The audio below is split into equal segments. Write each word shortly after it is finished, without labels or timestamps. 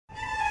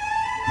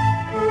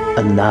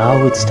And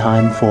now it's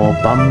time for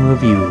Bum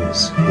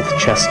Reviews with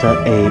Chester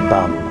A.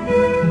 Bum.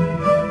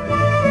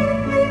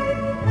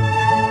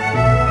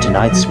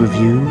 Tonight's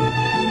review: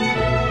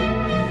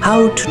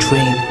 How to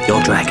Train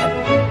Your Dragon.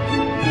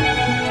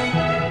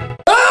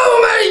 Oh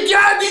my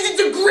god, this is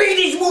the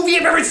greatest movie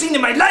I've ever seen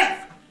in my life!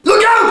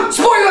 Look out!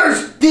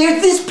 Spoilers!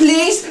 There's this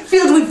place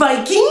filled with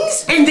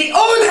Vikings, and they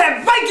all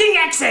have Viking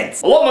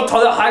accents!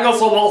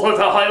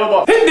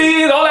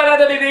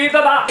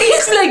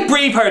 It's like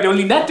Braveheart,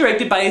 only not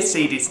directed by a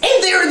sadist.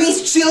 And there are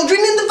these children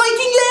in the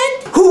Viking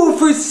land who,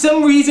 for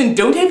some reason,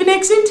 don't have an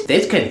accent?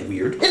 That's kind of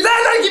weird. Is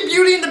that like in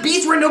Beauty and the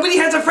Beast where nobody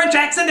has a French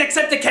accent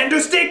except the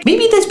candlestick?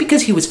 Maybe that's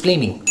because he was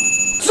flaming.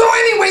 So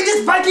anyway,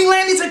 this Viking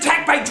land is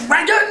attacked by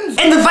dragons,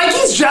 and the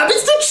Vikings' job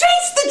is to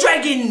chase the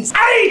dragons.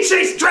 I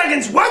chased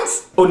dragons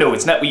once. Oh no,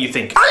 it's not what you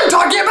think. I'm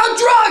talking about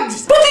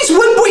drugs. But this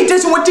one boy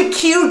doesn't want to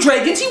kill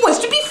dragons, he wants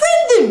to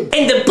befriend them.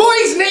 And the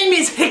boy's name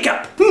is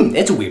Hiccup.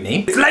 That's a weird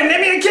name. It's like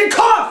naming a kid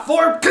Cough,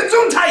 or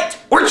Gesundheit,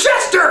 or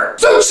Chester.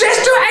 So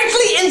Chester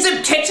actually ends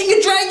up catching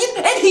a dragon,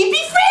 and he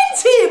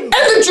befriends him.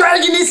 And the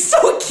dragon is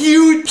so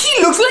cute.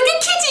 He looks like a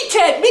kitty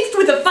cat mixed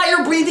with a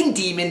fire-breathing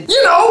demon.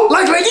 You know,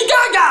 like Lady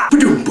Gaga.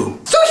 Boom, boom.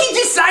 So he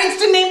decides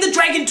to name the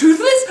dragon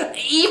Toothless,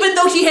 even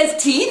though he has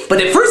teeth.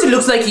 But at first it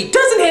looks like he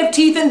doesn't have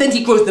teeth, and then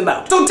he grows them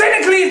out. So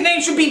technically his name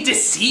should be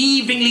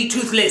Deceivingly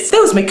Toothless.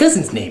 That was my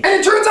cousin's name. And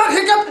it turns out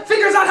Hiccup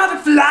figures out how to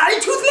fly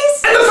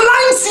toothless. And the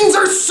flying scenes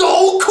are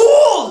so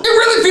cool. It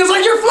really feels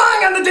like you're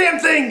flying on the damn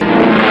thing.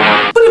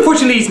 But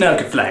unfortunately he's not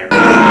a good flyer.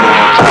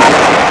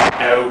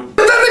 Ow.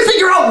 But then they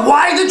figure out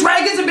why the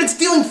dragons have been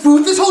stealing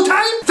food this whole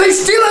time. They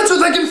steal it so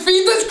they can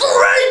feed this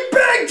great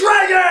big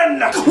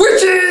dragon,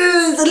 which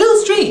is a little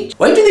strange.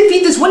 Why do they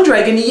feed this one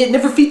dragon and yet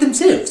never feed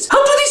themselves?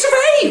 How do they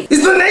survive?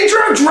 Is the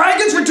nature of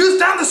dragons reduced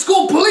down to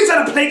school bullies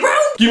at a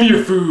playground? Give me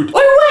your food.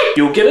 Or what?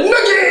 You'll get a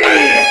nugget!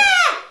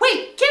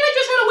 Wait, can't I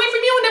just run away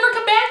from you and never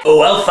come back?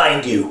 Oh, I'll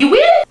find you. You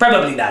will?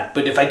 Probably not,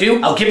 but if I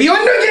do, I'll give you a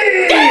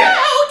nugget! Yeah,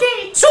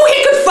 okay. So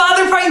Hiccup's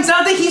father finds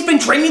out that he's been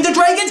training the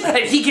dragons, and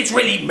he gets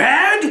really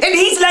mad, and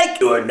he's like,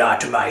 "You're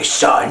not my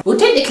son." Well,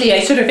 technically, I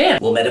sort of am.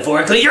 Well,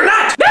 metaphorically, you're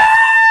not!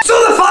 So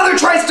the father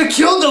tries to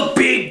kill the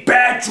big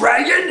bad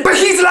dragon, but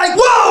he's like,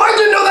 "Whoa, I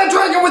didn't know that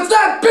dragon was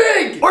that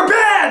big, or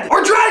bad,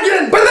 or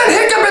dragon." But then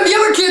Hiccup and the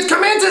other kids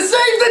come in to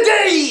save the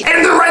day,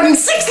 and they're riding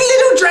 6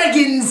 little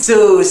dragons.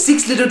 So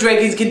 6 little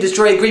dragons can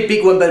destroy a great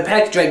big one, but a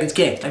pack of dragons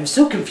can't. I'm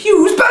so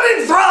confused, but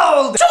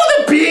enthralled. So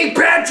the big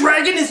bad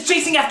dragon is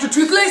chasing after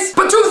Toothless,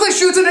 but Toothless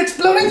shoots an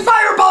exploding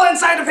fireball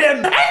inside of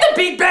him, and the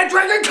big bad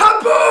dragon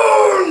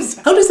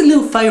kabooms. How does a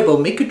little fireball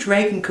make a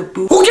dragon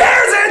kaboom? Who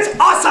cares? It's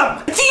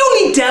awesome. The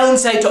only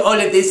downside to all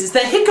of this is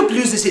that Hiccup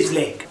loses his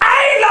leg.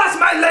 I lost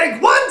my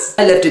leg once.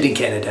 I left it in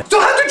Canada. So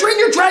How to Train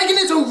Your Dragon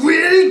is a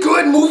really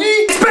good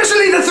movie,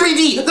 especially the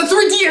 3D. The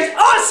 3D is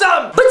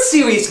awesome. But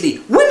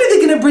seriously, when are they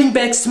gonna bring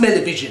back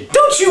smell-o-vision?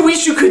 Don't you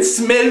wish you could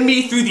smell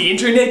me through the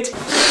internet?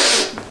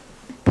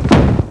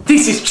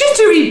 This is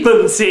Chester A.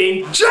 Bum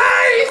saying,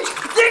 change!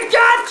 You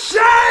got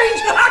change!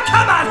 Oh,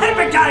 come on, help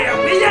a guy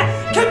out, will ya?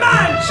 Come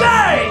on,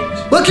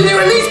 change! Well, can you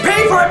at least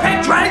pay for a